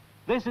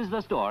This is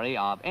the story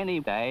of any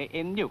day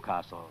in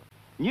Newcastle.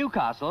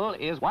 Newcastle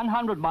is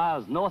 100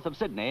 miles north of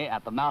Sydney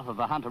at the mouth of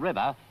the Hunter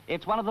River.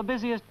 It's one of the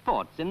busiest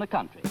ports in the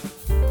country.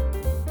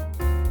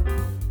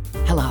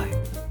 Hello,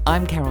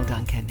 I'm Carol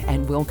Duncan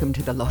and welcome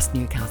to the Lost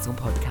Newcastle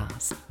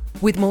podcast.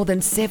 With more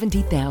than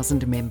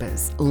 70,000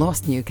 members,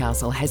 Lost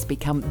Newcastle has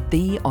become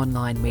the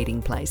online meeting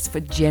place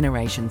for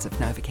generations of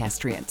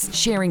Novocastrians,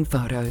 sharing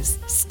photos,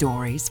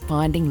 stories,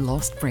 finding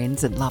lost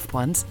friends and loved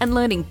ones, and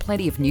learning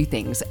plenty of new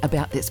things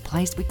about this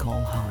place we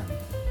call home.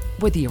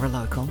 Whether you're a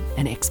local,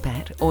 an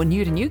expat, or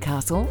new to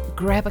Newcastle,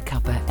 grab a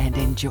cuppa and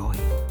enjoy.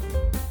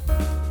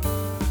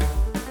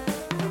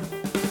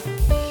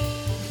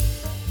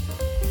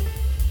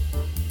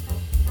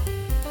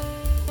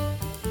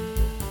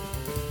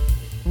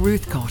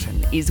 Ruth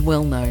Cotton is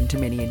well known to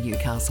many in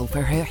Newcastle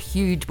for her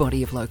huge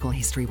body of local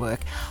history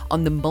work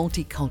on the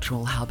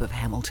multicultural hub of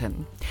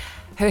Hamilton.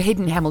 Her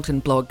Hidden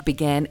Hamilton blog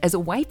began as a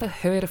way for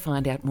her to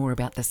find out more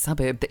about the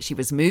suburb that she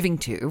was moving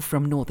to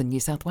from northern New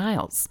South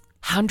Wales.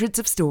 Hundreds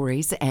of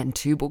stories and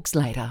 2 books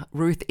later,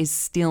 Ruth is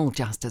still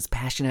just as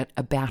passionate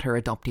about her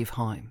adoptive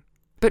home.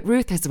 But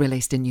Ruth has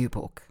released a new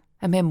book,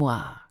 a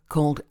memoir,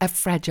 called A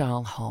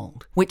Fragile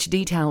Hold, which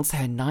details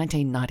her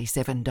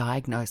 1997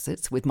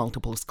 diagnosis with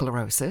multiple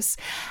sclerosis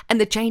and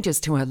the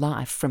changes to her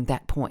life from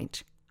that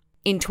point.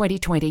 In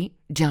 2020,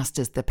 just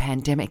as the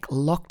pandemic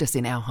locked us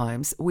in our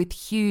homes with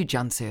huge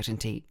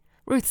uncertainty,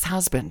 Ruth's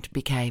husband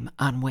became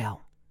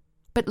unwell.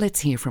 But let's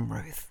hear from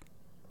Ruth.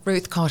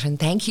 Ruth Cotton,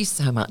 thank you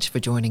so much for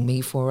joining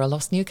me for a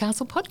Lost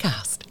Newcastle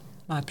podcast.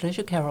 My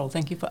pleasure, Carol.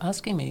 Thank you for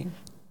asking me.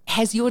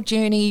 Has your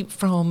journey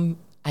from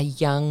a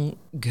young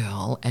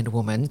girl and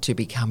woman to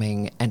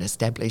becoming an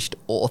established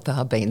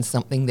author been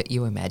something that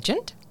you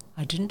imagined?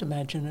 I didn't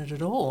imagine it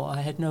at all.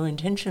 I had no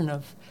intention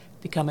of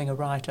becoming a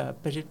writer,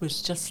 but it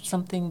was just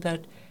something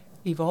that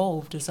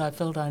evolved as I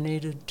felt I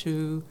needed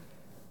to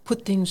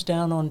put things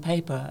down on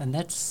paper, and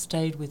that's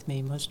stayed with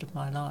me most of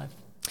my life,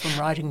 from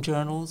writing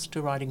journals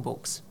to writing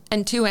books.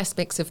 And 2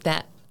 aspects of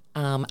that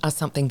are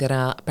something that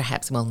are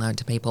perhaps well known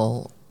to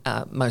people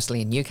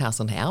mostly in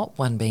Newcastle now,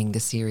 one being the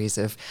series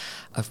of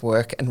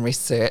work and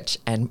research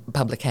and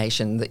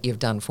publication that you've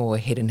done for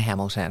Hidden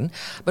Hamilton,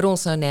 but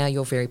also now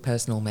your very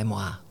personal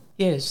memoir.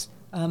 Yes,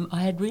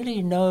 I had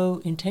really no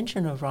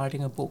intention of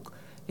writing a book.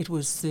 It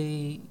was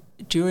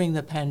during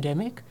the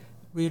pandemic,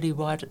 really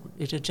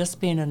it had just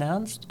been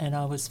announced, and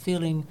I was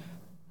feeling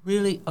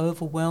really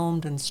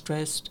overwhelmed and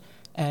stressed.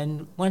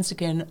 And once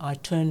again, I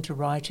turned to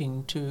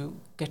writing to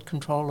get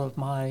control of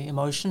my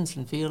emotions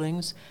and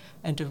feelings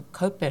and to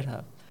cope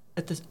better.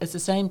 At the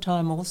same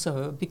time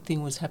also, a big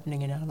thing was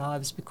happening in our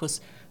lives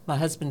because my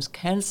husband's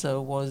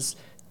cancer was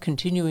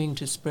continuing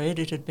to spread.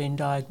 It had been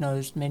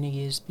diagnosed many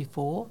years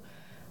before,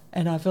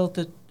 and I felt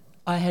that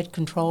I had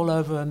control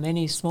over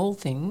many small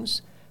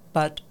things,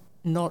 but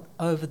not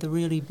over the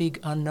really big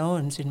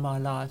unknowns in my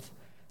life.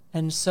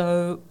 And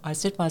so I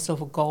set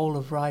myself a goal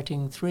of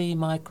writing 3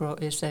 micro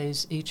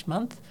essays each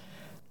month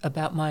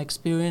about my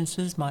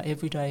experiences, my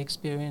everyday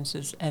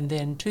experiences, and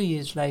then 2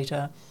 years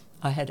later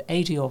I had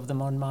 80 of them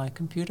on my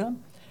computer,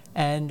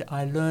 and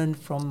I learned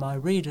from my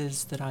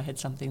readers that I had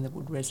something that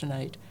would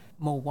resonate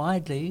more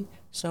widely,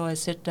 so I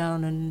sat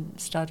down and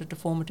started to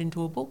form it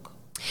into a book.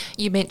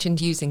 You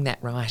mentioned using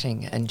that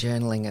writing and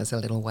journaling as a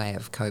little way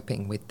of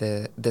coping with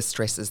the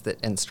stresses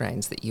and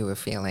strains that you were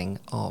feeling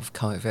of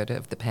COVID,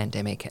 of the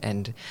pandemic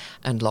and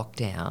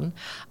lockdown.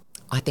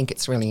 I think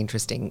it's really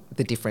interesting,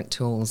 the different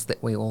tools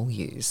that we all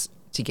use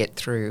to get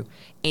through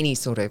any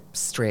sort of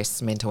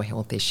stress, mental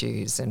health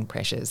issues and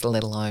pressures,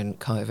 let alone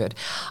COVID.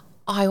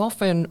 I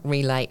often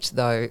relate,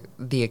 though,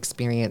 the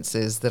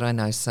experiences that I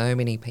know so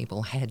many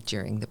people had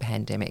during the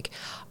pandemic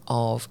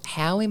of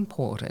how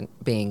important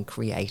being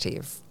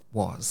creative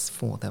was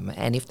for them.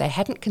 And if they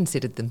hadn't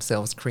considered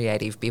themselves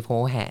creative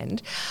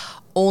beforehand,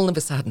 all of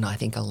a sudden I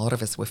think a lot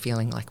of us were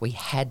feeling like we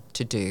had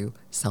to do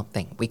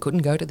something. We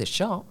couldn't go to the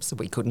shops,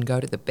 we couldn't go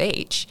to the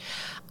beach.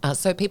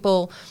 So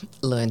people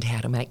learned how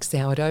to make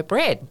sourdough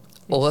bread,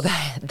 or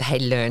they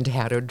learned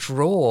how to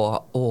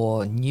draw,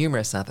 or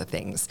numerous other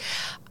things.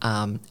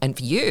 And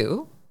for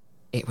you,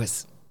 it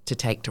was to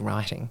take to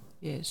writing.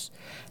 Yes.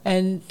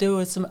 And there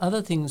were some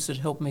other things that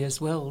helped me as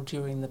well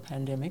during the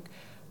pandemic.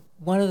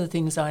 One of the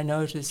things I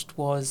noticed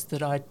was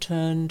that I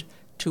turned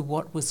to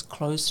what was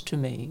close to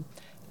me.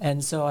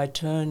 And so I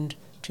turned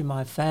to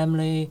my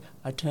family,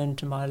 I turned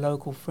to my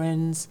local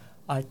friends,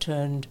 I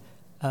turned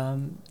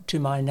to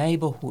my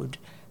neighbourhood.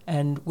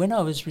 And when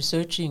I was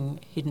researching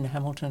Hidden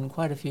Hamilton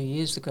quite a few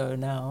years ago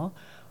now,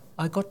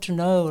 I got to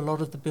know a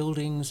lot of the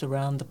buildings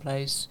around the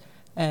place,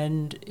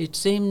 and it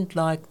seemed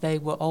like they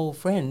were old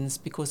friends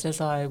because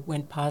as I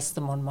went past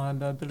them on my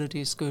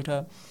mobility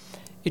scooter,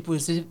 it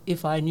was as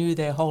if I knew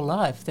their whole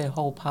life, their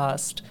whole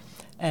past.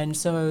 And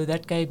so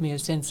that gave me a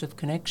sense of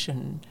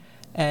connection.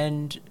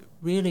 And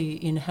really,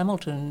 in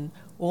Hamilton,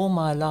 all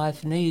my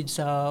life needs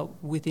are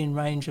within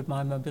range of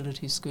my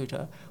mobility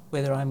scooter,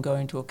 whether I'm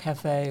going to a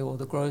cafe or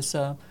the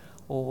grocer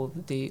or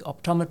the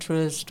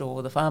optometrist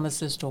or the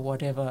pharmacist or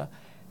whatever.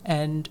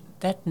 And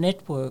that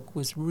network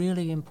was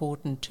really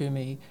important to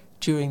me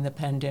during the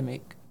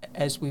pandemic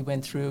as we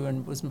went through, and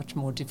it was much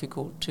more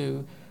difficult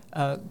to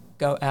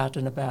go out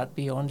and about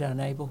beyond our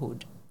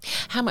neighbourhood.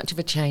 How much of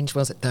a change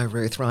was it though,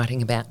 Ruth,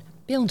 writing about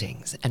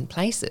buildings and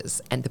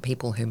places and the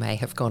people who may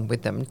have gone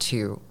with them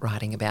to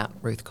writing about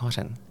Ruth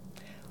Cotton?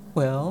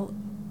 Well,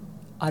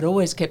 I'd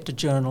always kept a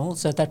journal,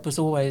 so that was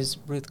always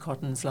Ruth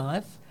Cotton's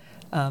life.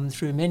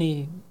 Through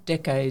many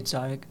decades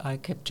I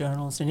kept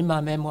journals, and in my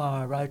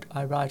memoir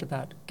I write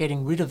about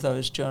getting rid of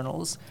those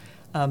journals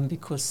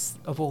because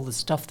of all the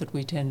stuff that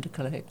we tend to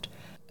collect.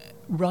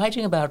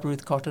 Writing about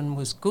Ruth Cotton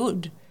was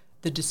good.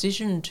 The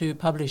decision to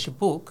publish a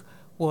book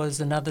was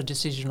another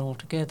decision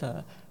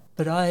altogether.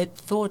 But I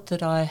thought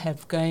that I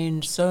have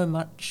gained so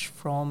much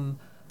from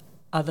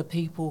other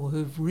people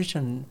who've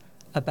written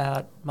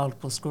about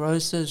multiple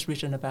sclerosis,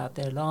 written about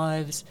their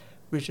lives,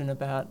 written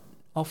about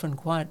often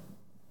quite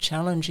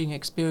challenging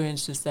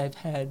experiences they've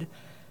had,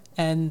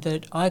 and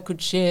that I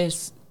could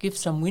give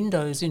some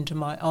windows into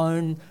my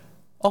own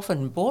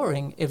often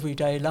boring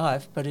everyday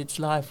life, but it's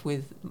life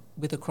with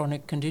a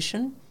chronic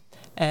condition.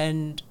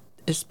 And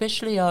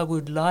especially I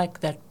would like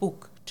that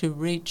book to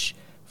reach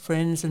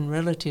friends and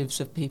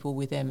relatives of people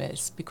with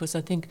MS, because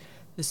I think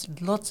there's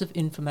lots of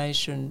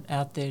information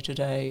out there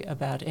today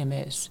about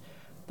MS,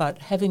 but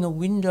having a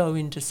window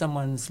into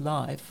someone's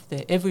life,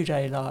 their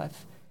everyday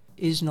life,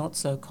 is not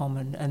so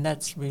common, and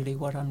that's really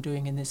what I'm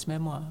doing in this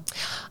memoir.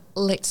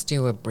 Let's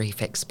do a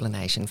brief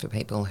explanation for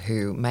people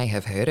who may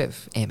have heard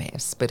of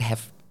MS but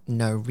have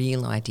no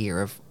real idea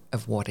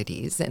of what it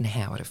is and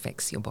how it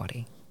affects your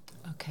body.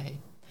 Okay.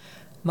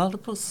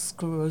 Multiple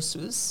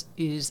sclerosis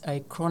is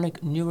a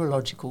chronic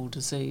neurological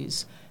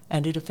disease,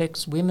 and it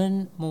affects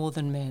women more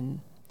than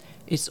men.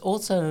 It's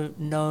also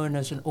known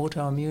as an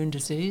autoimmune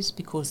disease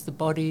because the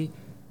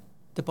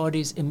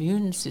body's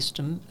immune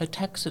system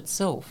attacks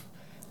itself.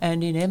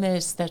 And in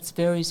MS, that's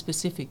very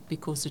specific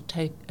because it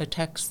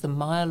attacks the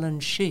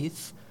myelin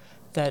sheath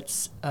that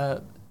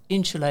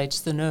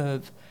insulates the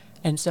nerve.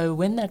 And so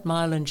when that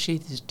myelin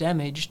sheath is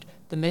damaged,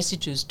 the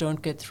messages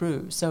don't get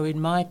through. So in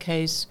my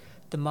case,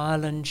 the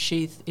myelin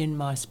sheath in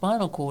my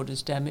spinal cord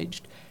is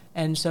damaged,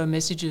 and so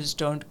messages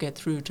don't get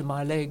through to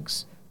my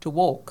legs to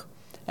walk.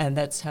 And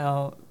that's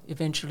how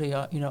eventually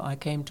I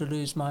came to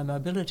lose my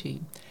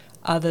mobility.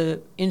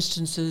 Other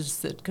instances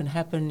that can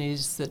happen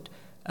is that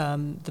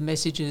the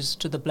messages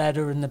to the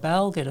bladder and the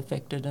bowel get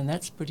affected, and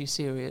that's pretty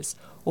serious,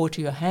 or to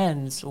your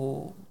hands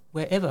or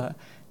wherever.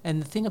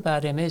 And the thing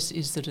about MS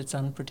is that it's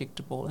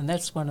unpredictable, and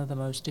that's one of the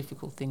most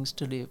difficult things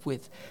to live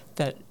with,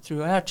 that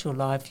throughout your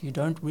life you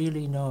don't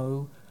really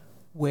know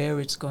where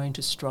it's going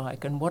to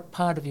strike and what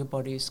part of your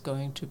body is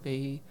going to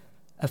be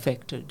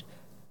affected.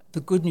 The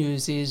good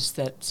news is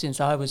that since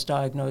I was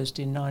diagnosed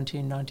in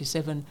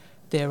 1997,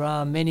 there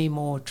are many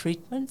more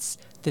treatments.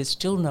 There's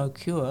still no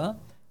cure,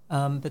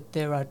 but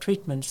there are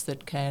treatments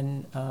that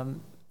can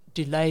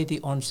delay the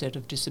onset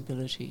of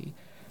disability.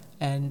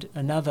 And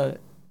another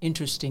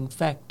interesting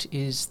fact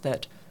is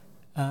that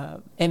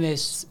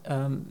MS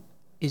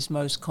is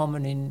most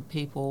common in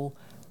people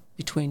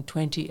between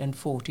 20 and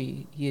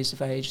 40 years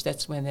of age.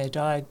 That's when they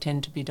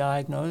tend to be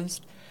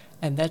diagnosed,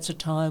 and that's a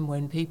time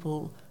when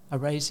people are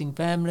raising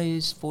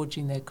families,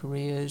 forging their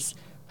careers,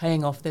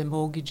 paying off their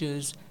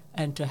mortgages,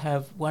 and to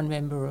have one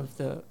member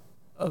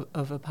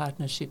of a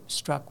partnership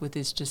struck with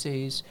this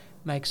disease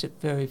makes it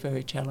very,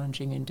 very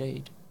challenging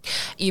indeed.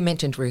 You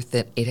mentioned, Ruth,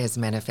 that it has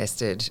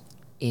manifested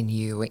in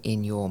you,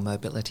 in your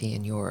mobility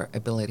and your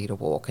ability to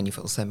walk, and you've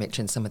also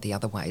mentioned some of the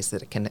other ways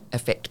that it can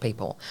affect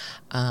people.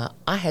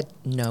 I had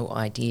no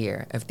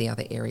idea of the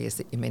other areas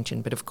that you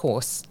mentioned, but of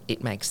course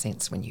it makes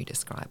sense when you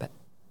describe it.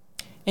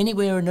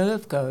 Anywhere a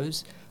nerve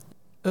goes.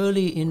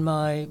 Early in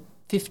my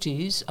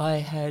 50s, I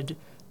had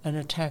an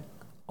attack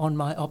on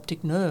my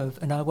optic nerve,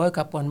 and I woke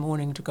up one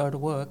morning to go to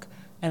work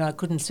and I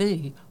couldn't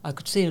see. I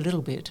could see a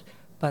little bit,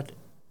 but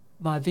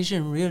my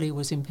vision really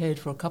was impaired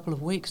for a couple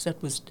of weeks.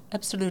 That was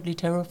absolutely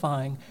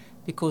terrifying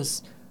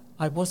because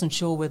I wasn't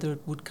sure whether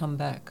it would come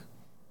back,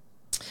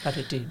 but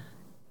it did.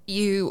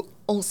 You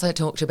also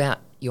talked about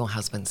your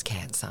husband's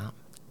cancer.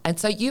 And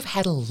so you've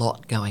had a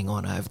lot going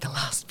on over the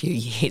last few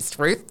years,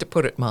 Ruth, to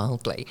put it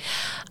mildly.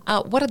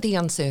 What are the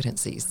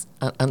uncertainties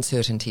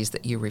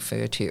that you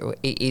refer to?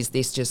 Is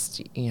this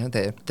just,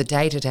 the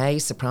day-to-day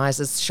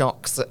surprises,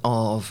 shocks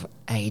of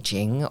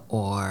ageing,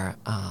 or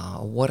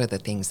what are the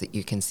things that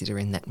you consider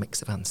in that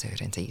mix of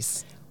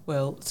uncertainties?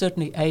 Well,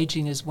 certainly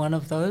ageing is one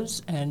of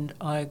those, and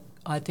I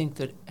think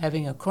that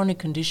having a chronic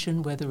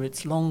condition, whether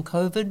it's long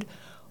COVID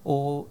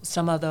or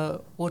some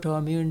other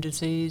autoimmune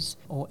disease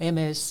or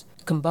MS,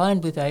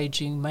 combined with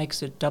ageing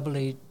makes it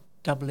doubly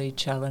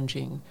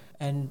challenging.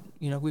 And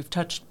we've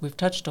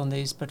touched on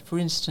these, but for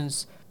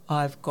instance,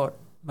 I've got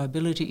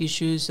mobility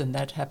issues, and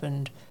that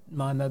happened.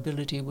 My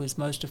mobility was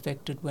most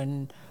affected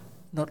when,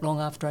 not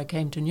long after I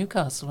came to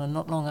Newcastle, and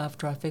not long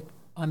after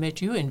I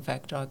met you. In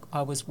fact,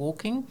 I was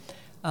walking,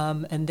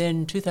 and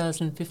then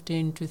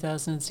 2015,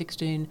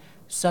 2016,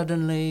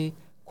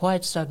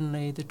 quite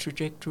suddenly, the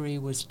trajectory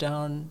was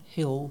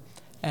downhill.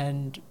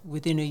 And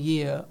within a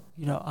year,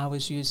 I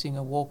was using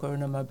a walker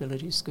and a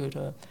mobility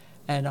scooter.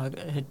 and I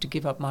had to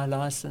give up my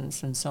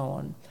licence and so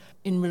on.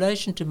 In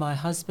relation to my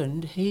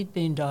husband, he'd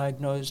been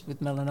diagnosed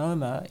with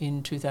melanoma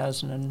in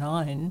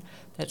 2009,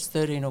 that's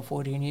 13 or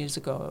 14 years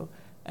ago,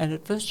 and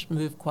at first it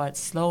moved quite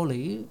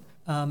slowly,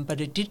 but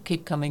it did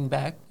keep coming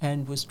back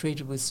and was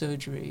treated with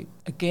surgery.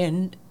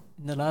 Again,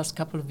 in the last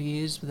couple of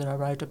years that I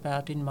wrote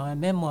about in my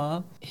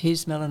memoir,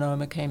 his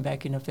melanoma came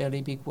back in a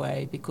fairly big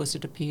way because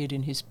it appeared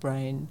in his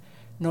brain,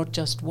 not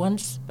just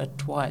once but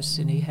twice,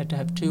 and he had to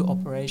have 2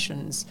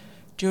 operations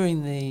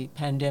during the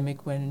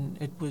pandemic when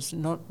it was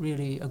not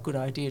really a good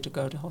idea to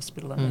go to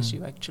hospital unless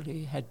you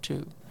actually had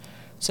to.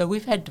 So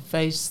we've had to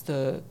face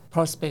the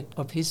prospect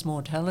of his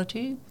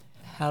mortality,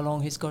 how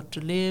long he's got to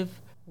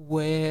live,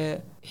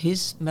 where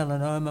his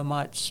melanoma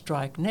might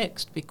strike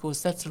next,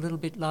 because that's a little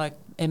bit like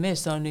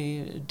MS,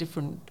 only a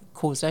different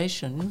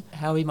causation,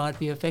 how he might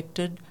be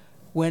affected,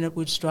 when it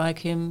would strike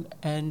him,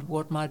 and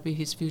what might be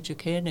his future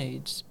care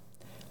needs.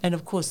 And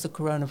of course the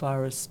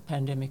coronavirus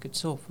pandemic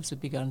itself was a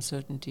big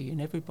uncertainty in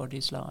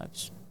everybody's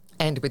lives.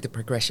 And with the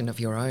progression of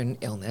your own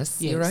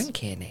illness, Yes. your own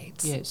care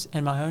needs. Yes,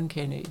 and my own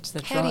care needs,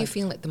 that's right. How do you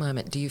feel at the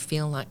moment? Do you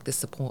feel like the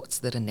supports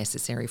that are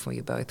necessary for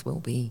you both will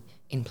be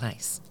in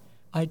place?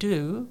 I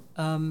do,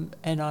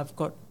 and I've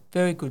got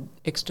very good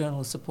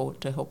external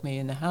support to help me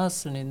in the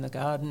house and in the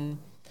garden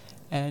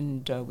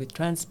and with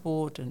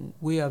transport, and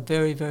we are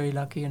very, very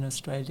lucky in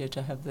Australia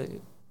to have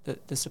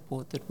the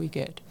support that we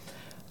get.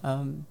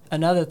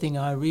 Another thing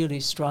I really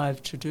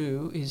strive to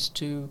do is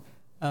to,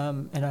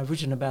 and I've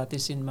written about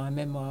this in my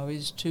memoir,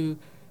 is to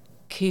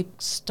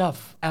keep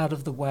stuff out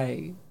of the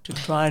way, to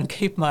try and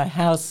keep my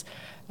house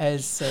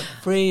as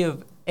free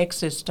of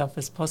excess stuff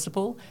as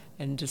possible,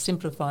 and to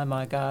simplify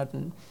my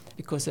garden,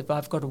 because if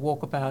I've got to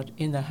walk about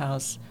in the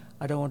house,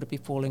 I don't want to be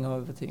falling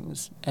over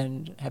things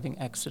and having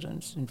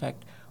accidents. In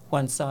fact,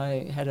 once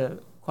I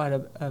had quite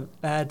a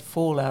bad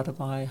fall out of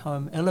my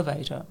home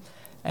elevator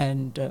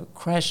and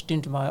crashed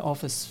into my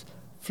office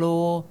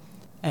floor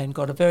and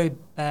got a very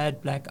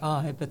bad black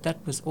eye, but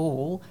that was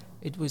all.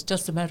 It was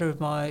just a matter of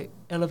my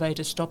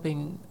elevator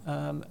stopping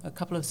a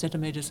couple of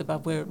centimetres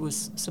above where it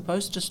was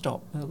supposed to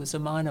stop. It was a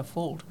minor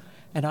fault,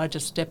 and I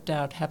just stepped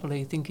out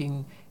happily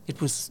thinking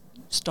it was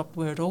stopped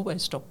where it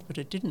always stopped, but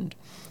it didn't.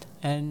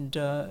 And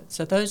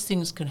so those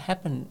things can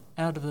happen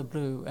out of the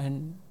blue,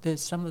 and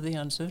there's some of the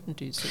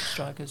uncertainties that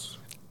strike us.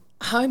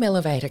 Home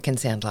elevator can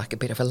sound like a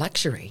bit of a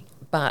luxury,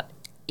 but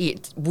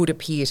it would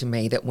appear to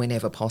me that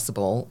whenever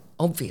possible,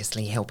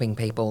 obviously helping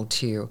people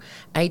to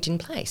age in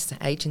place,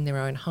 age in their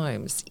own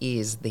homes,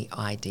 is the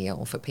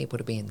ideal. For people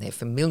to be in their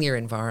familiar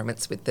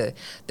environments with the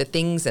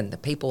things and the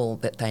people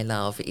that they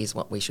love is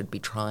what we should be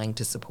trying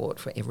to support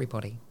for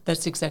everybody.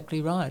 That's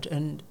exactly right.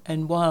 And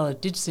while it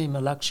did seem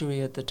a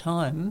luxury at the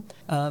time,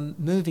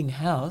 moving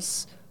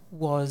house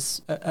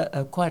was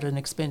quite an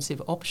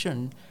expensive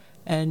option.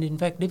 And in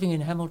fact, living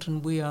in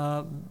Hamilton, we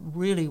are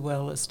really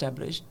well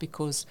established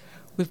because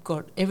we've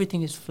got,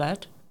 everything is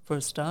flat for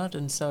a start,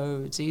 and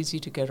so it's easy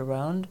to get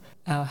around.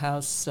 Our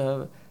house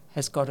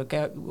has got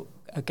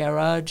a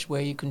garage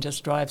where you can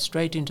just drive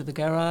straight into the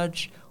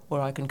garage,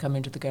 or I can come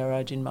into the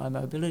garage in my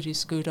mobility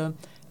scooter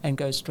and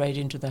go straight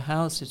into the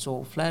house. It's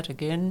all flat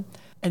again,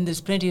 and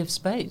there's plenty of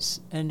space,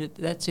 and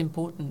that's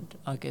important,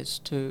 I guess,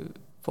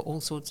 for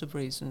all sorts of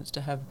reasons,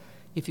 to have,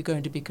 if you're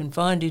going to be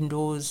confined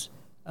indoors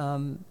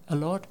a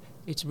lot,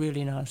 it's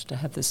really nice to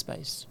have the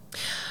space.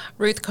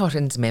 Ruth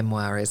Cotton's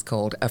memoir is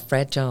called A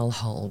Fragile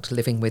Hold,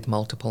 Living with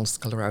Multiple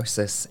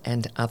Sclerosis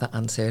and Other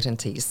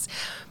Uncertainties.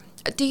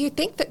 Do you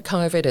think that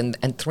COVID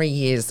and 3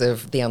 years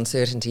of the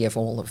uncertainty of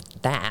all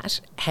of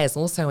that has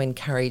also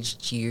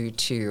encouraged you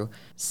to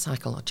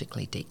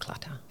psychologically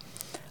declutter?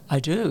 I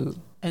do,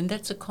 and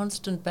that's a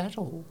constant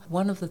battle.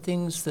 One of the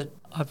things that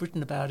I've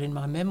written about in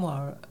my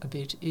memoir a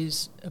bit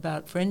is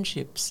about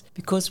friendships,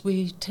 because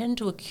we tend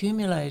to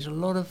accumulate a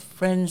lot of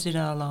friends in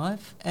our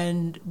life,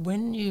 and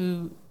when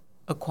you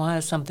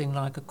acquire something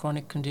like a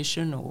chronic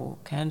condition or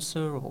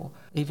cancer or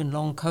even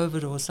long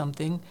COVID or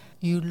something,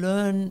 you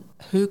learn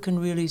who can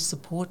really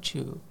support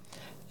you.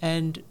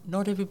 And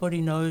not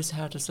everybody knows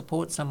how to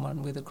support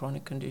someone with a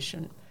chronic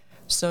condition.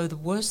 So the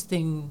worst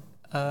thing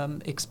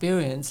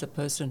experience a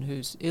person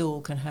who's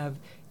ill can have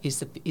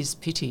is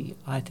pity,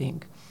 I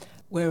think.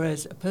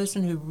 Whereas a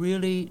person who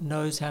really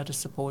knows how to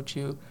support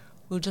you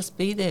will just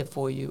be there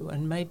for you,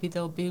 and maybe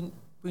they'll bring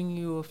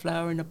you a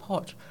flower in a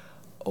pot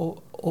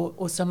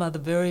or some other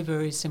very,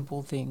 very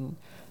simple thing.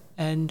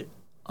 And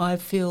I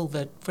feel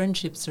that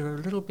friendships are a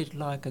little bit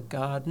like a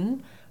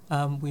garden.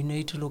 We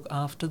need to look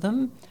after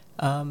them.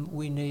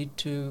 We need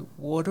to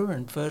water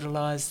and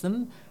fertilise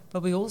them,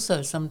 but we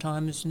also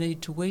sometimes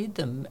need to weed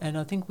them. And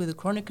I think with a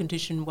chronic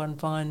condition, one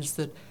finds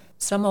that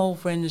some old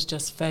friends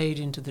just fade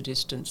into the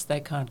distance. They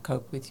can't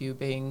cope with you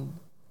being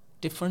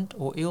different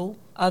or ill.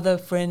 Other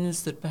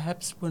friends that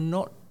perhaps were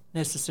not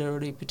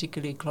necessarily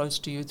particularly close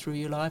to you through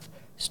your life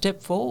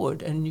step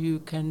forward, and you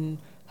can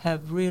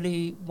have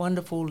really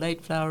wonderful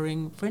late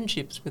flowering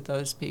friendships with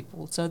those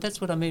people. So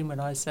that's what I mean when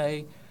I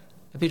say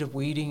a bit of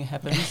weeding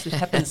happens. It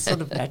happens sort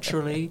of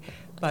naturally,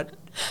 But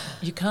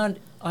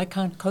I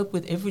can't cope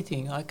with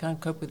everything. I can't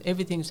cope with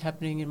everything that's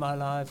happening in my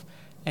life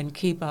and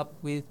keep up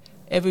with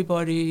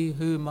everybody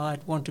who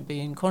might want to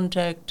be in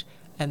contact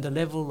and the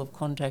level of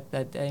contact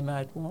that they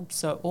might want.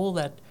 So all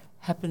that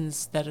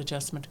happens, that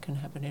adjustment can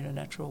happen in a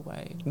natural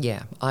way.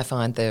 Yeah, I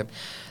find the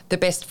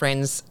best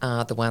friends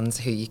are the ones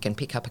who you can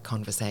pick up a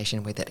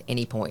conversation with at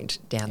any point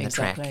down the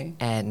track,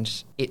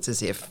 and it's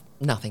as if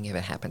nothing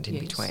ever happened in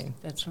between.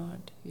 That's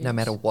right. Yes. No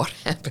matter what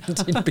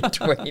happened in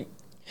between.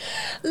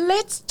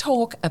 Let's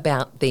talk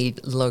about the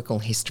local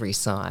history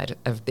side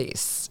of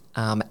this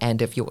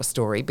and of your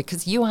story,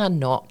 because you are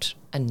not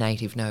a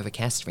native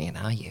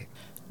Novocastrian, are you?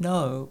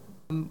 No.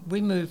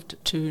 We moved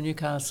to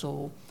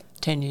Newcastle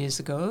 10 years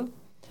ago,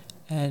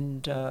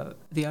 and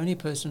the only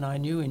person I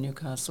knew in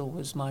Newcastle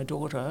was my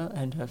daughter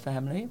and her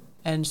family.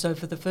 And so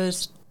for the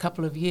first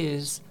couple of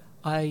years,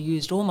 I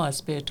used all my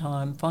spare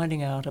time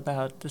finding out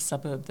about the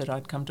suburb that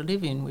I'd come to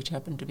live in, which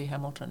happened to be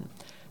Hamilton.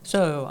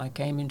 So I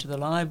came into the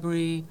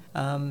library,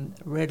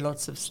 read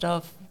lots of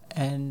stuff,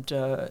 and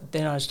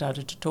then I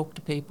started to talk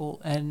to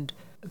people. And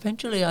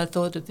eventually I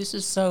thought, if this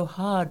is so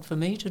hard for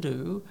me to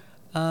do,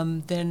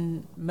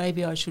 then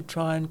maybe I should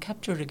try and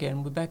capture it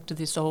again. We're back to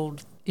this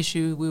old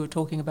issue we were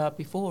talking about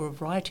before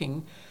of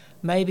writing.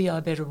 Maybe I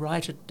better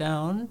write it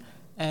down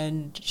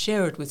and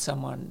share it with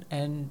someone,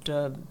 and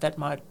that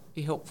might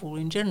be helpful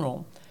in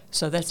general.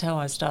 So that's how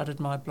I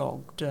started my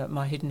blog,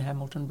 my Hidden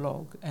Hamilton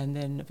blog, and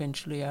then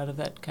eventually out of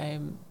that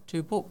came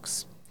 2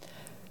 books.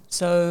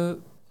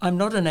 So I'm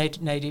not a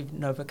native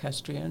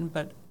Novocastrian,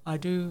 but I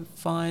do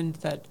find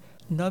that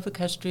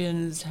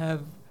Novocastrians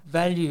have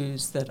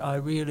values that I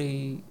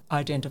really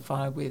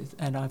identify with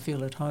and I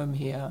feel at home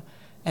here.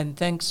 And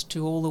thanks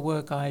to all the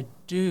work I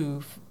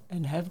do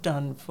and have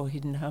done for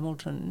Hidden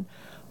Hamilton,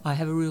 I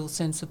have a real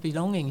sense of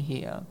belonging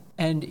here.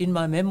 And in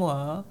my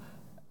memoir,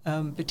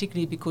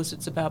 particularly because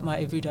it's about my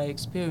everyday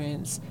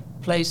experience,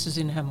 places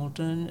in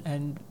Hamilton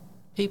and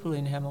people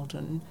in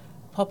Hamilton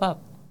pop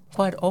up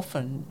quite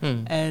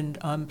often. And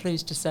I'm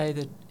pleased to say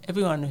that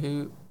everyone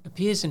who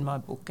appears in my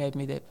book gave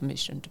me their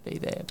permission to be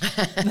there.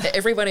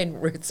 Everyone in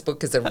Ruth's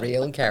book is a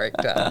real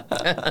character.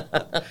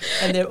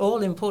 And they're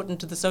all important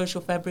to the social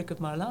fabric of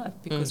my life,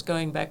 because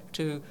going back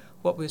to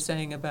what we were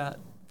saying about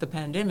the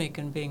pandemic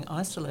and being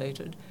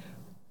isolated,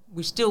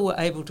 we still were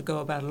able to go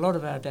about a lot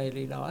of our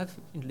daily life,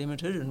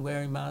 limited and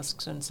wearing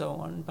masks and so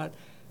on, but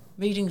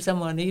meeting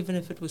someone, even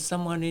if it was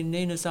someone in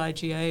Nina's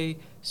IGA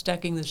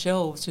stacking the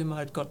shelves whom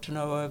I'd got to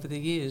know over the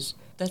years,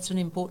 that's an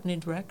important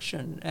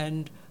interaction.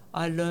 And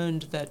I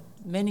learned that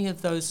many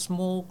of those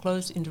small,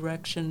 close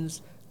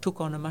interactions took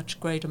on a much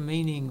greater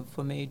meaning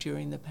for me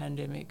during the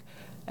pandemic.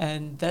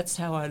 And that's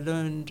how I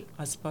learned,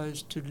 I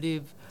suppose, to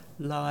live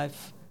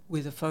life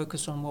with a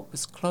focus on what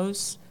was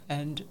close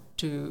and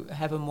to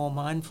have a more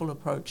mindful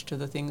approach to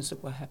the things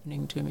that were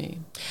happening to me.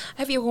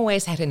 Have you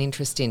always had an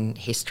interest in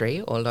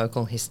history or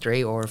local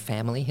history or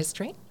family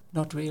history?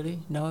 Not really,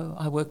 no.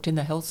 I worked in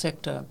the health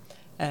sector,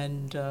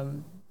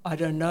 and I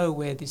don't know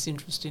where this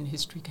interest in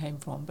history came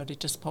from, but it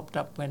just popped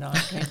up when I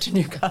came to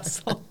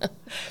Newcastle.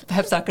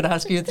 Perhaps I could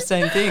ask you the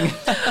same thing.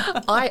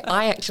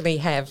 I actually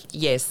have,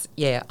 yes,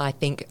 yeah. I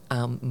think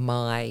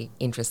my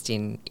interest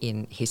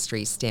in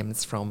history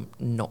stems from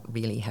not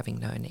really having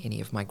known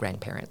any of my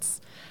grandparents.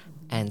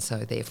 And so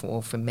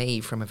therefore, for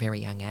me, from a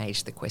very young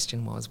age, the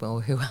question was,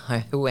 well,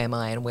 who am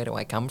I and where do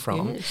I come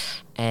from?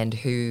 Yes. And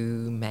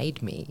who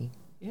made me?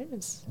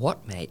 Yes.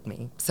 What made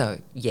me? So,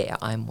 yeah,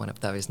 I'm one of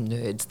those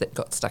nerds that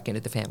got stuck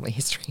into the family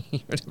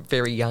history at a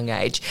very young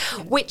age,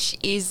 which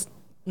is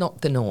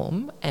not the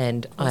norm,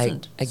 and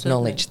I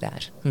acknowledge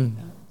that. Yeah,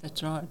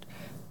 that's right.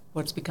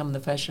 What's become the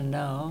fashion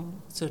now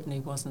certainly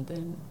wasn't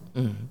then.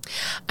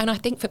 And I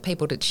think for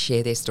people to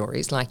share their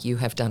stories like you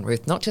have done,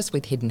 Ruth, not just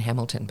with Hidden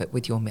Hamilton but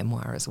with your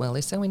memoir as well,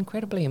 is so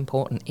incredibly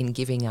important in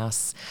giving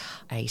us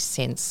a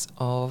sense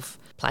of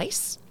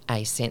place,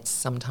 a sense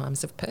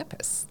sometimes of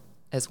purpose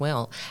as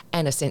well,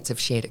 and a sense of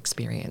shared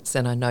experience.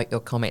 And I note your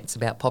comments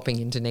about popping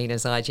into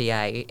Nina's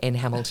IGA in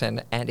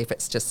Hamilton, and if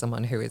it's just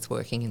someone who is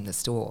working in the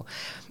store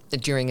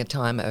during a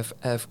time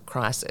of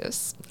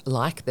crisis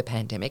like the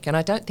pandemic. And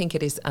I don't think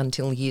it is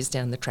until years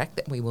down the track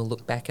that we will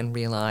look back and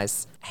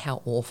realise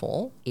how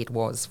awful it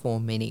was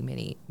for many,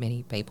 many,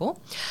 many people.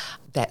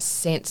 That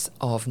sense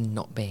of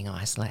not being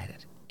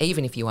isolated,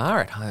 even if you are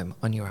at home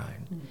on your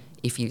own,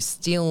 if you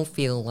still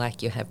feel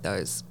like you have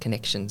those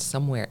connections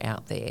somewhere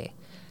out there,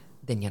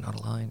 then you're not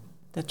alone.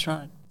 That's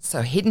right.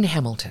 So Hidden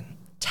Hamilton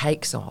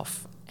takes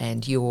off,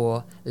 and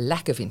your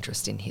lack of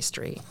interest in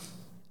history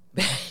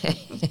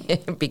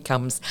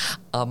becomes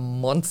a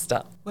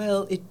monster.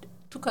 Well, it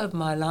took over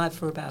my life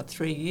for about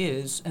 3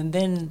 years, and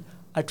then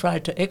I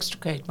tried to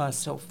extricate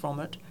myself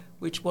from it,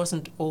 which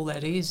wasn't all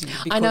that easy.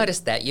 I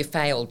noticed that. You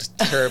failed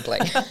terribly.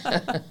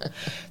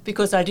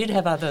 Because I did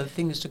have other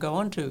things to go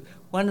on to.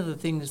 One of the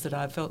things that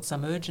I felt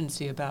some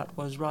urgency about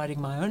was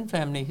writing my own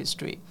family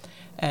history.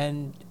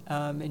 And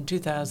in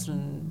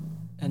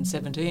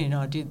 2017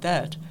 I did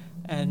that,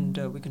 and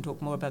we can talk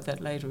more about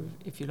that later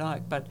if you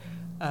like. But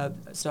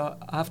So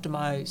after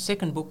my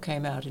second book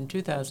came out in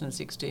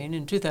 2016,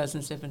 in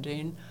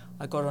 2017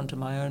 I got onto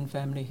my own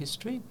family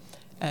history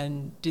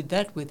and did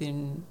that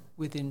within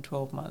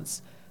 12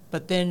 months.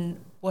 But then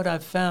what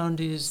I've found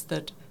is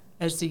that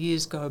as the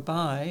years go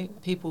by,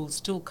 people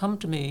still come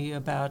to me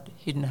about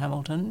Hidden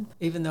Hamilton,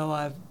 even though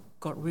I've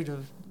got rid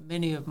of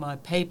many of my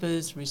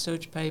papers,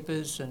 research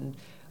papers and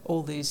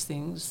all these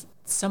things.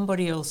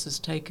 Somebody else is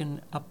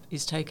taking up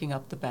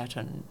the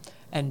baton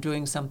and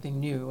doing something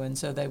new, and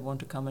so they want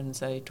to come and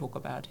talk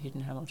about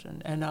Hidden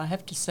Hamilton. And I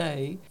have to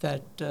say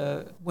that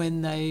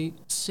when they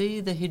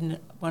see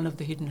one of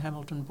the Hidden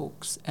Hamilton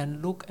books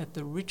and look at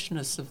the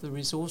richness of the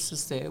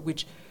resources there,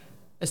 which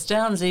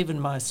astounds even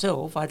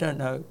myself, I don't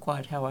know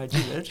quite how I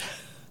did it,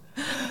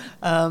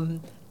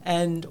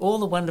 and all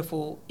the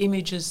wonderful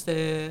images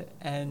there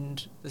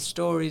and the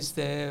stories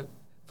there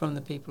from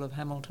the people of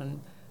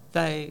Hamilton,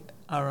 they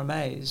are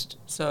amazed.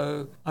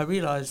 So I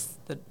realise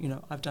that,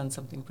 I've done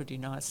something pretty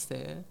nice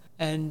there.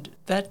 And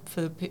that,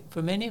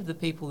 for many of the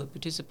people that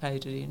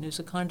participated in, is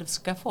a kind of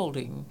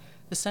scaffolding,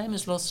 the same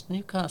as Lost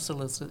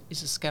Newcastle is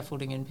a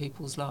scaffolding in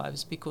people's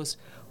lives, because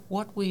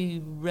what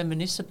we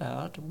reminisce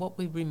about, what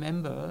we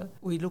remember,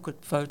 we look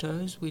at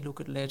photos, we look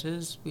at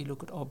letters, we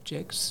look at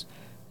objects,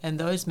 and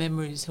those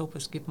memories help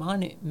us give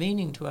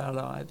meaning to our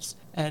lives.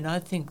 And I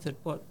think that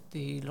what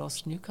the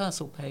Lost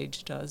Newcastle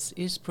page does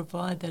is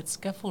provide that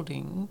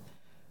scaffolding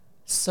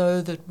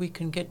so that we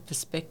can get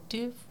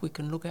perspective, we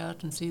can look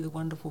out and see the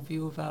wonderful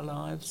view of our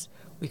lives,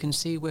 we can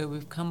see where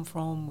we've come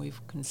from, we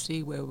can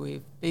see where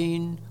we've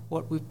been,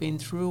 what we've been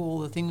through, all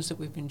the things that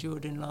we've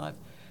endured in life.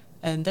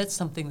 And that's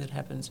something that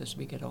happens as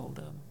we get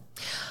older.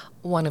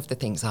 One of the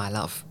things I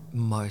love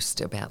most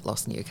about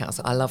Lost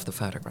Newcastle, I love the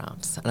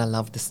photographs and I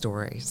love the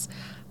stories,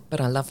 but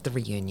I love the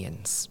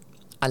reunions.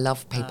 I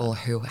love people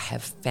who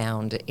have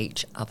found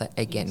each other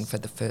again for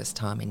the first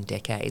time in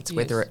decades,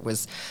 whether it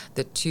was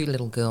the two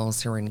little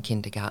girls who were in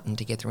kindergarten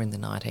together in the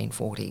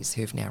 1940s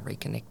who've now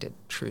reconnected.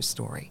 True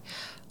story.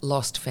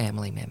 Lost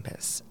family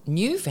members,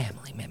 new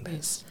family members.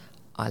 Yes.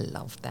 I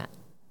love that.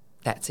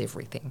 That's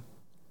everything.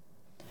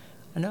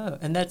 I know,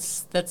 and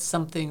that's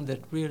something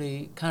that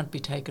really can't be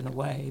taken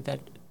away,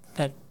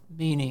 that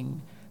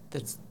meaning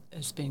that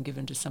has been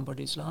given to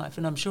somebody's life.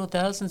 And I'm sure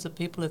thousands of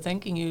people are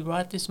thanking you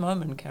right this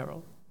moment,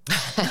 Carol.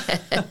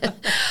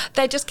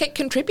 They just keep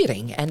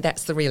contributing, and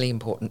that's the really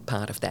important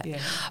part of that. Yeah.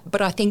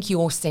 But I think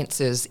your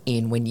senses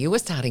in when you were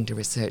starting to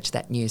research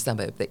that new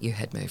suburb that you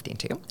had moved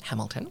into,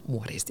 Hamilton,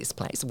 what is this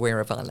place, where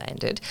have I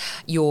landed,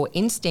 your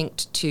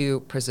instinct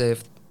to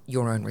preserve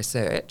your own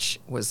research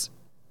was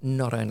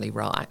not only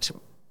right,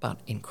 but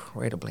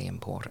incredibly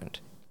important.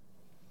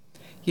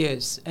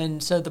 Yes,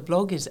 and so the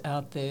blog is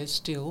out there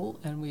still,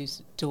 and we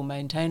still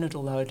maintain it,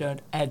 although I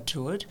don't add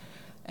to it.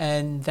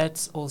 And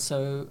that's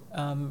also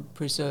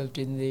preserved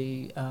in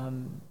the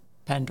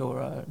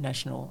Pandora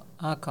National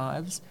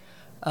Archives.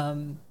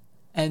 And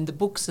the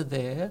books are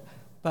there,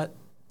 but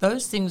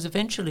those things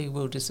eventually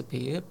will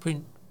disappear.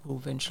 Print will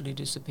eventually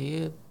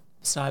disappear.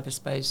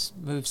 Cyberspace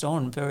moves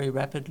on very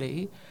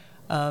rapidly.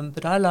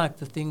 But I like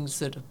the things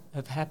that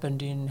have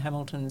happened in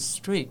Hamilton's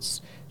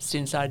streets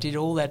since I did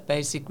all that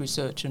basic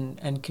research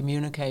and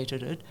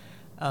communicated it.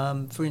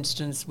 For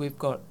instance, we've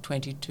got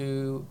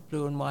 22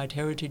 blue and white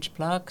heritage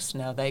plaques.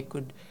 Now they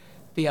could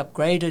be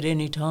upgraded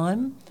any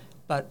time,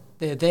 but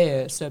they're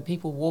there. So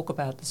people walk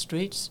about the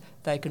streets,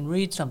 they can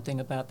read something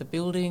about the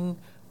building,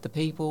 the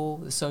people,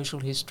 the social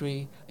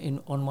history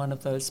on one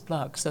of those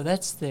plaques. So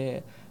that's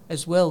there.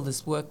 As well,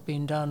 there's work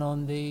being done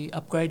on the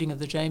upgrading of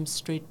the James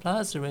Street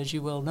Plaza, as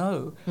you well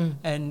know,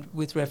 and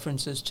with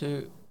references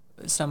to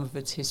some of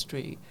its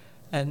history.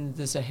 And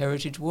there's a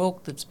heritage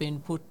walk that's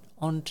been put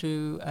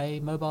onto a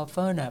mobile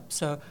phone app.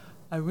 So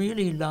I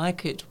really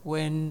like it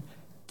when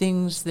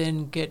things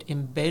then get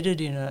embedded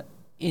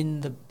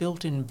in the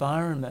built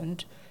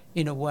environment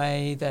in a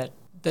way that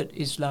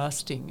is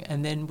lasting,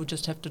 and then we'll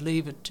just have to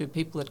leave it to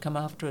people that come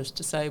after us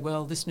to say,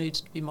 well, this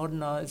needs to be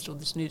modernised or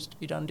this needs to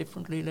be done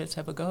differently, let's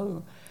have a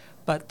go.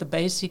 But the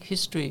basic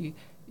history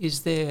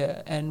is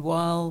there, and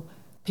while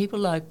people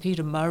like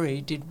Peter Murray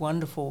did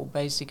wonderful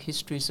basic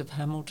histories of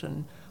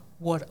Hamilton,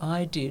 what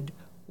I did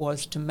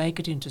was to make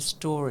it into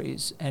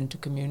stories and to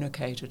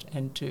communicate it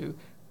and to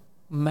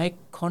make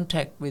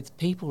contact with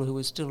people who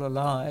were still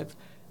alive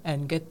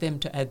and get them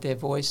to add their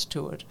voice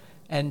to it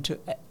and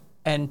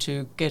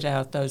to get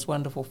out those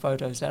wonderful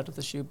photos out of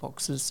the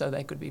shoeboxes so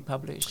they could be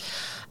published.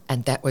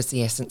 And that was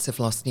the essence of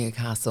Lost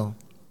Newcastle.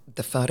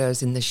 The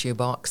photos in the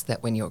shoebox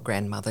that when your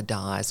grandmother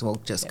dies will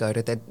just go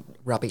to the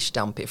rubbish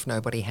dump if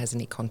nobody has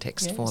any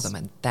context for them,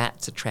 and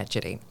that's a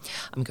tragedy.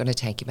 I'm going to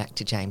take you back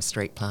to James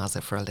Street Plaza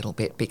for a little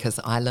bit because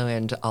I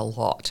learned a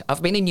lot.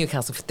 I've been in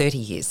Newcastle for 30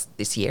 years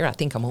this year. I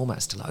think I'm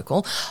almost a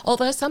local,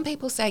 although some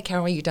people say,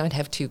 Carol, you don't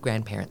have two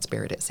grandparents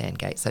buried at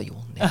Sandgate, so you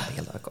will never be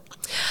a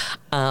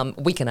local.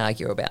 We can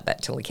argue about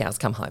that till the cows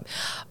come home.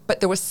 But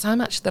there was so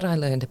much that I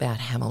learned about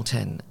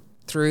Hamilton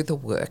through the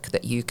work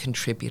that you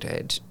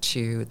contributed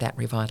to that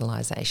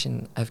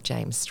revitalisation of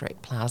James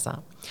Street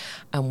Plaza.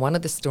 And one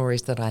of the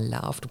stories that I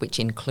loved, which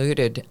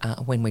included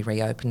when we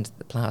reopened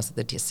the plaza,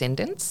 the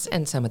descendants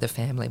and some of the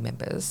family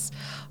members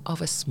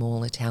of a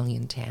small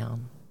Italian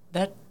town.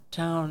 That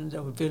town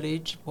or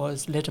village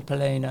was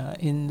Letapolena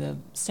in the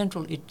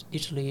central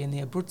Italy, in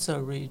the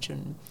Abruzzo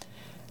region.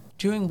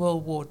 During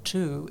World War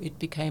II, it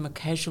became a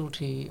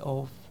casualty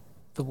of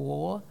the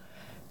war,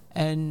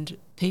 and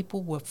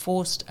people were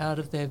forced out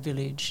of their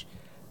village.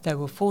 They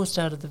were forced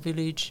out of the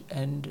village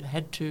and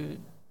had to,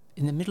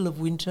 in the middle of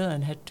winter,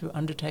 and had to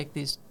undertake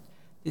this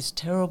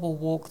terrible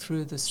walk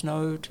through the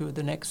snow to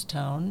the next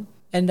town.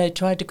 And they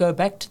tried to go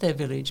back to their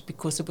village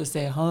because it was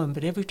their home,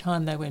 but every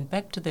time they went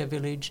back to their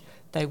village,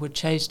 they were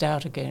chased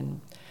out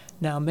again.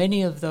 Now,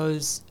 many of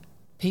those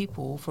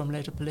people from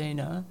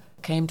Letapolena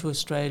came to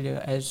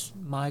Australia as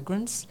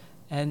migrants,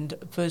 and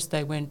first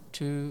they went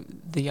to,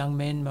 the young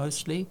men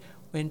mostly,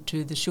 went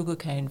to the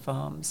sugarcane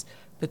farms.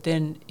 But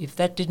then if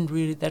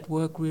that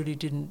work really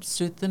didn't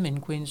suit them in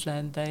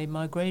Queensland, they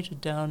migrated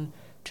down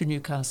to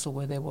Newcastle,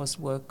 where there was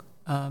work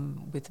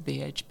with the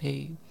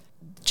BHP.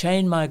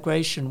 Chain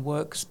migration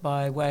works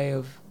by way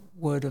of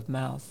word of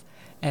mouth.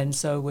 And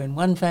so when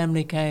one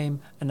family came,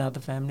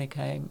 another family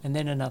came, and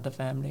then another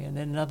family, and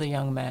then another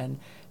young man,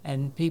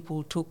 and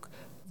people took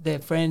their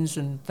friends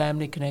and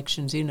family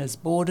connections in as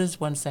boarders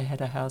once they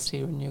had a house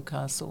here in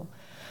Newcastle.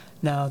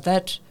 Now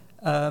that,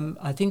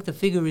 I think the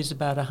figure is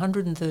about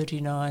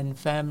 139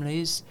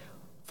 families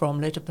from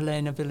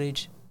Letapolena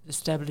village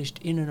established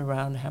in and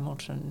around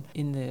Hamilton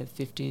in the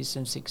 50s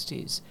and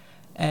 60s.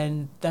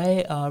 And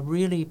they are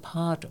really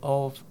part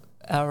of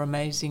our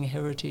amazing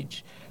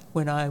heritage.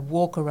 When I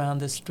walk around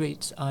the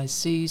streets, I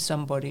see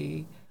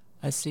somebody,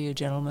 I see a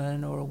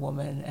gentleman or a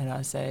woman, and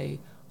I say,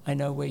 I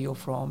know where you're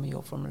from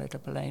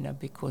Letapolena,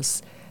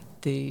 because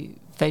the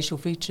facial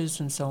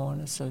features and so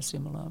on are so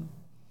similar.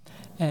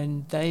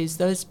 And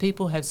those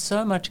people have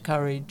so much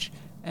courage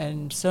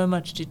and so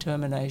much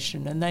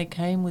determination, and they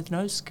came with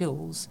no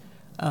skills,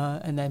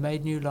 and they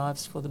made new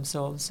lives for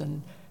themselves,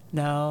 and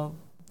now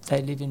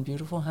they live in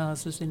beautiful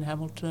houses in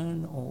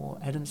Hamilton or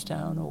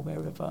Adamstown or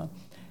wherever,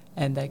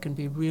 and they can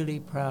be really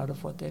proud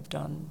of what they've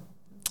done.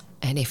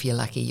 And if you're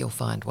lucky, you'll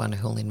find one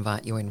who'll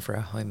invite you in for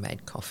a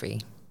homemade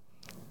coffee.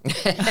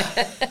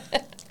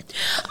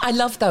 I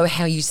love, though,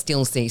 how you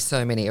still see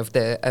so many of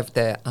the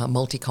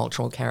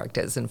multicultural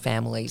characters and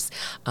families,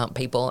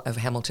 people of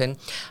Hamilton,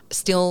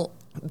 still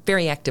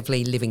very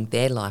actively living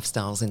their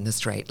lifestyles in the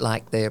street,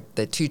 like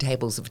the two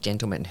tables of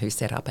gentlemen who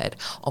set up at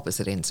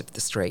opposite ends of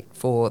the street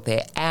for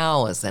their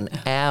hours and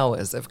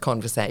hours of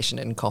conversation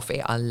and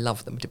coffee. I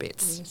love them to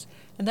bits. Yes.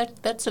 And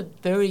that's a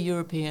very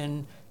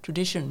European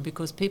tradition,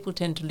 because people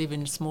tend to live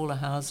in smaller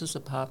houses,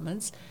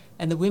 apartments,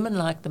 and the women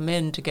like the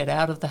men to get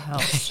out of the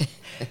house.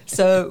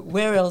 So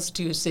where else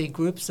do you see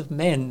groups of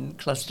men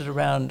clustered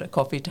around a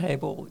coffee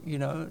table,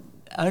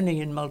 only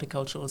in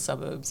multicultural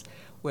suburbs,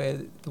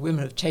 where the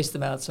women have chased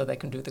them out so they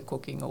can do the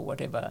cooking or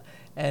whatever.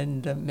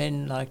 And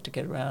men like to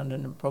get around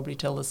and probably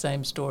tell the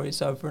same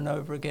stories over and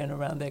over again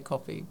around their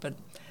coffee. But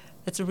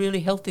it's a really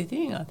healthy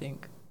thing, I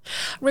think.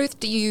 Ruth,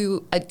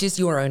 does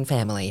your own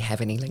family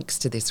have any links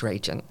to this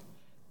region?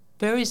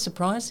 Very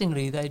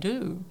surprisingly, they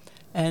do.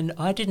 And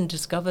I didn't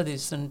discover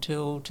this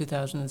until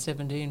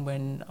 2017,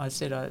 when I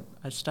said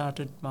I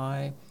started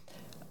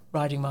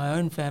writing my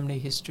own family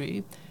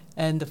history.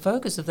 And the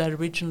focus of that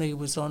originally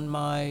was on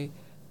my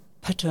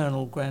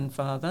paternal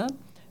grandfather,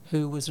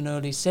 who was an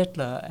early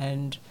settler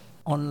and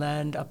on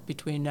land up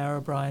between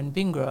Narrabri and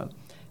Bingra.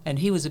 And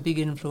he was a big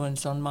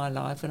influence on my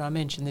life, and I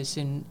mention this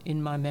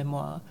in my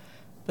memoir.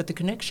 But the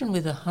connection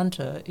with a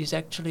hunter is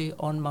actually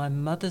on my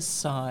mother's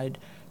side,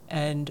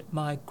 and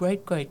my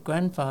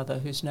great-great-grandfather,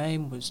 whose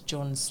name was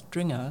John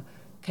Stringer,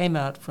 came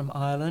out from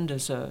Ireland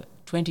as a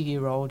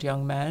 20-year-old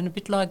young man, a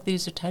bit like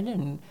these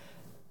Italian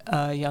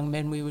young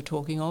men we were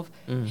talking of.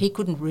 He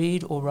couldn't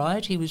read or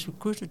write. He was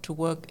recruited to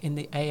work in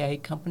the AA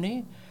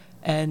company,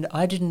 and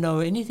I didn't know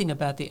anything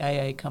about the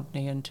AA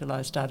company until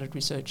I started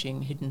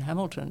researching Hidden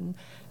Hamilton,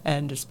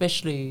 and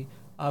especially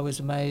I was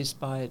amazed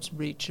by its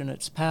reach and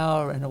its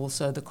power, and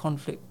also the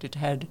conflict it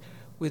had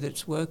with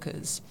its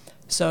workers.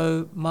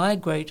 So my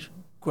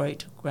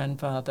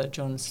great-great-grandfather,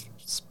 John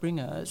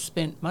Springer,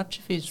 spent much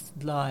of his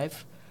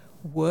life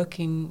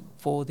working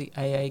for the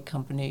AA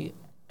company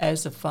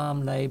as a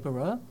farm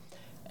labourer,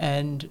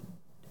 and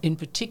in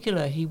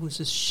particular he was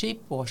a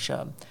sheep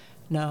washer.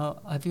 Now,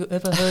 have you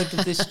ever heard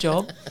of this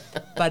job?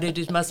 But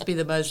must be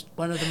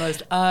one of the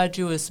most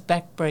arduous,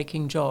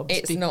 back-breaking jobs.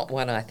 It's not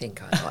one I think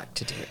I'd like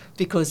to do.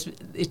 Because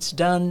it's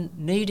done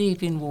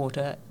knee-deep in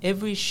water.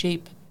 Every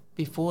sheep,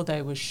 before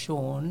they were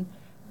shorn,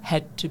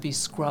 had to be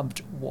scrubbed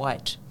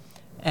white.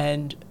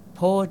 And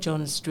poor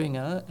John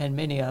Stringer and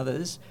many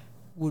others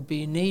would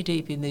be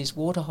knee-deep in these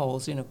water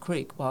holes in a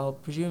creek while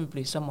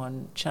presumably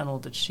someone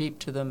channeled the sheep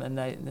to them, and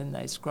then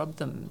they scrubbed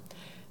them.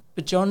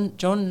 But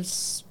John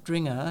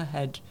Stringer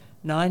had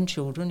 9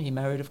 children. He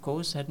married, of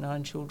course, had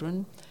 9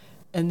 children.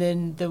 And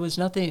then there was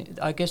nothing.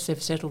 I guess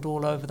they've settled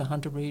all over the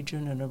Hunter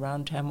region and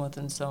around Tamworth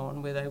and so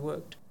on where they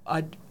worked.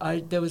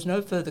 There was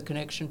no further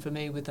connection for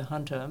me with the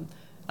Hunter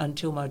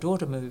until my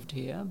daughter moved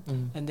here,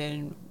 and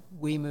then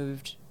we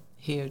moved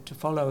here to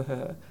follow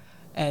her.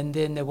 And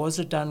then there was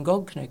a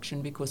Dungog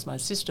connection because my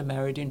sister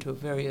married into a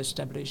very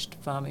established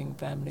farming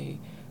family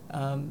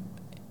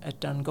at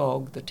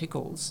Dungog, the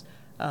Tickles.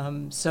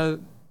 So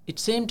it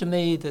seemed to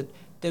me that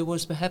there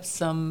was perhaps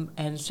some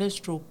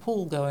ancestral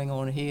pull going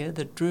on here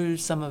that drew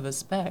some of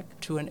us back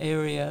to an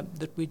area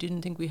that we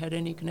didn't think we had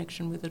any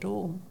connection with at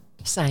all.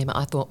 Same.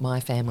 I thought my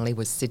family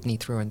was Sydney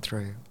through and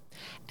through.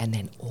 And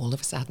then all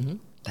of a sudden,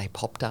 they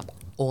popped up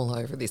all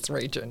over this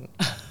region.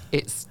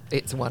 It's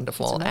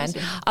wonderful. It's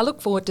and I look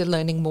forward to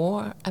learning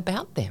more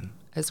about them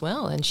as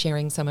well and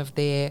sharing some of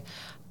their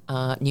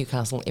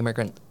Newcastle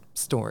immigrant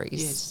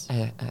stories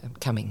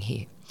coming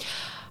here.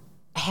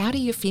 How do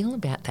you feel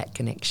about that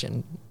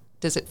connection?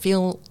 Does it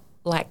feel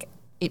like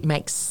it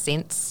makes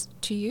sense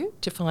to you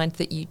to find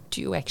that you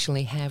do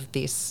actually have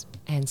this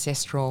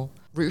ancestral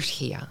root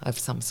here of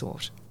some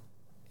sort?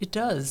 It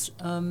does,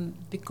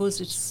 because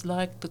it's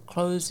like the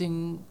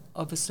closing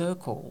of a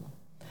circle.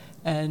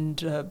 And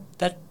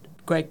that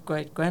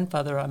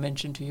great-great-grandfather I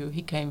mentioned to you,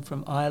 he came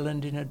from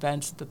Ireland in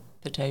advance of the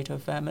potato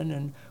famine,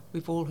 and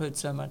we've all heard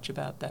so much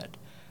about that.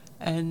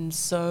 And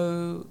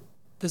so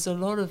there's a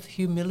lot of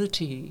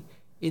humility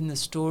in the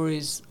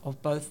stories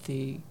of both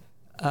the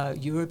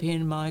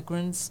European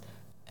migrants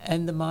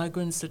and the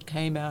migrants that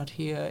came out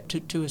here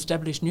to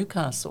establish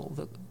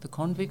Newcastle, the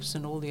convicts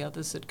and all the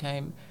others that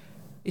came.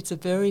 It's a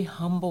very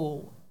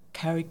humble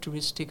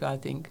characteristic, I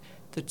think,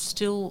 that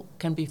still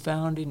can be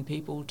found in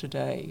people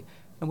today.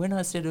 And when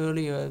I said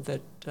earlier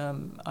that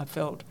I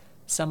felt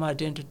some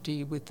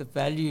identity with the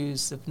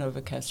values of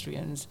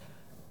Novocastrians,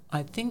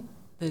 I think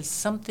there's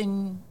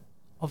something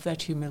of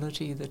that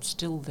humility that's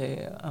still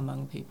there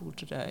among people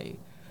today.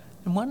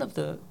 And one of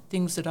the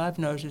things that I've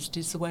noticed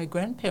is the way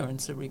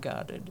grandparents are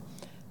regarded,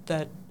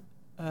 that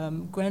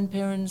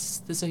grandparents,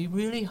 there's a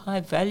really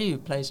high value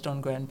placed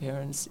on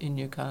grandparents in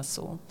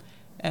Newcastle.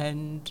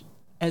 And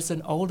as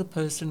an older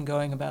person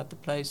going about the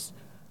place,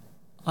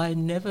 I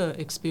never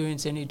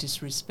experience any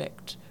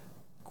disrespect,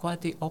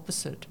 quite the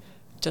opposite,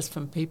 just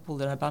from people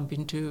that I bump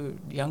into,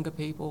 younger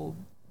people,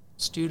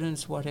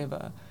 students,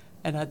 whatever.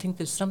 And I think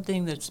there's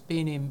something that's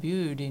been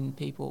imbued in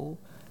people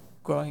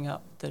growing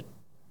up that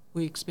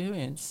we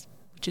experience,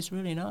 which is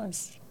really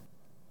nice.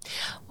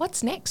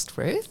 What's next,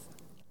 Ruth?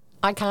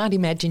 I can't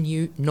imagine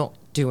you not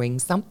doing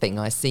something.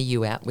 I see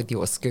you out with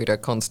your scooter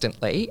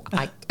constantly.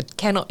 I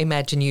cannot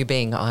imagine you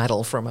being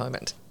idle for a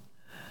moment.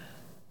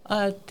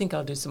 I think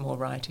I'll do some more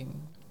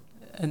writing.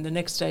 And the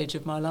next stage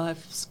of my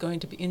life is going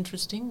to be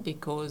interesting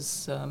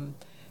because,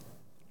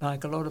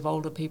 like a lot of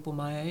older people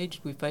my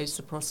age, we face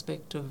the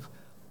prospect of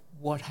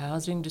what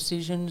housing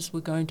decisions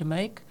we're going to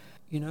make.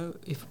 You know,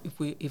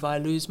 if I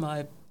lose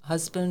my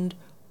husband,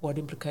 what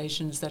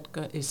implications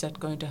is that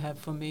going to have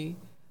for me?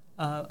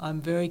 I'm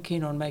very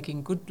keen on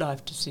making good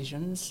life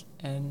decisions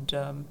and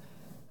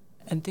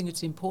think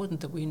it's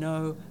important that we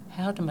know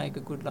how to make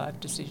a good life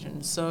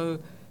decision. So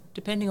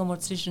depending on what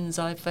decisions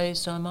I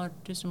face, I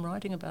might do some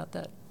writing about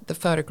that. The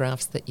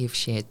photographs that you've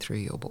shared through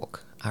your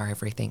book are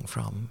everything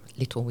from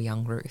little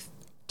young Ruth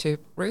to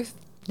Ruth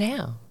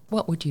now.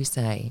 What would you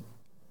say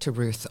to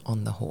Ruth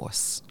on the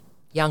horse,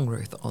 young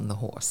Ruth on the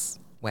horse,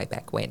 way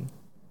back when?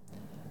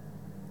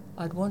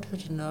 I'd want her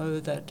to know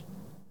that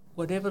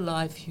whatever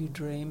life you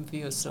dream for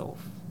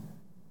yourself,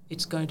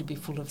 it's going to be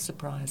full of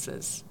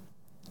surprises.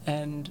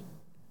 And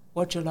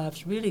what your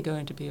life's really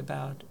going to be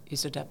about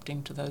is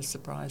adapting to those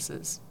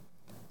surprises.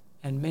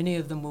 And many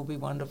of them will be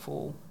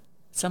wonderful.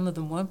 Some of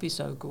them won't be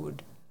so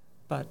good,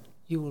 but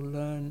you will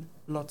learn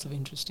lots of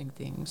interesting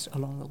things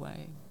along the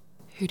way.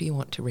 Who do you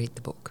want to read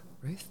the book,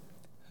 Ruth?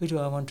 Who do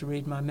I want to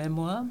read my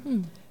memoir?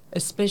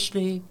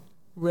 Especially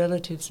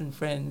relatives and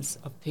friends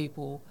of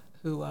people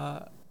who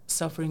are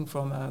suffering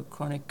from a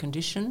chronic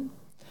condition,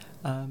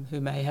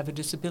 who may have a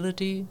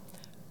disability,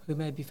 who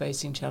may be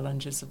facing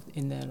challenges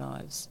in their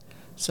lives.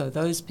 So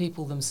those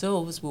people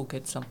themselves will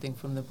get something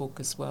from the book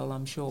as well,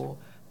 I'm sure,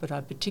 but I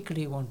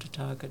particularly want to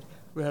target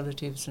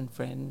relatives and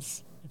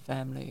friends and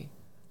family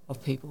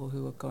of people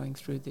who are going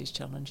through these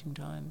challenging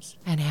times.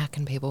 And how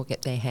can people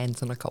get their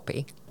hands on a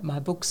copy? My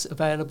book's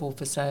available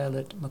for sale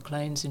at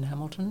McLean's in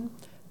Hamilton,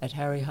 at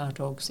Harry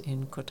Hartog's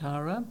in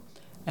Kotara,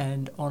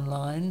 and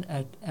online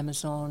at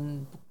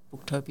Amazon,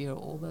 Booktopia,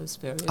 all those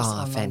various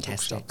online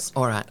fantastic. bookshops.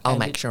 All right, I'll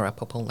make sure I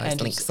pop all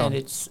those links on. And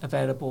it's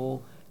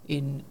available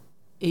in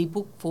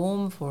ebook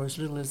form for as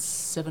little as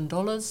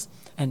 $7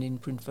 and in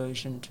print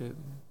version too.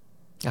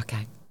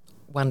 Okay,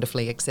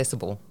 wonderfully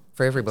accessible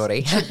for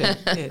everybody.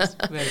 Yes,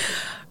 very good.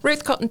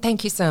 Ruth Cotton,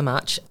 thank you so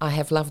much. I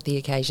have loved the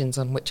occasions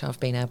on which I've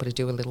been able to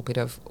do a little bit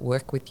of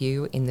work with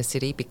you in the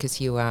city because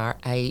you are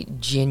a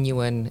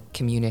genuine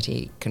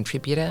community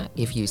contributor.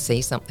 If you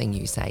see something,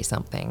 you say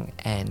something,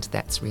 and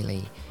that's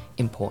really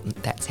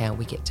important. That's how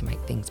we get to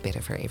make things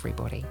better for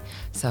everybody.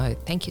 So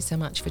thank you so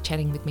much for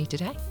chatting with me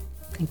today.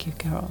 Thank you,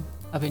 Carol.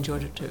 I've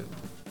enjoyed it too.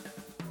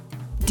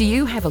 Do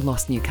you have a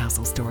lost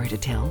Newcastle story to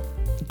tell?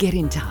 Get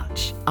in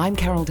touch. I'm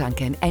Carol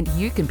Duncan, and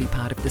you can be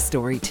part of the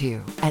story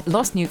too at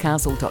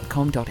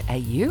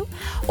lostnewcastle.com.au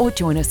or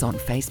join us on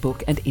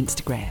Facebook and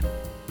Instagram.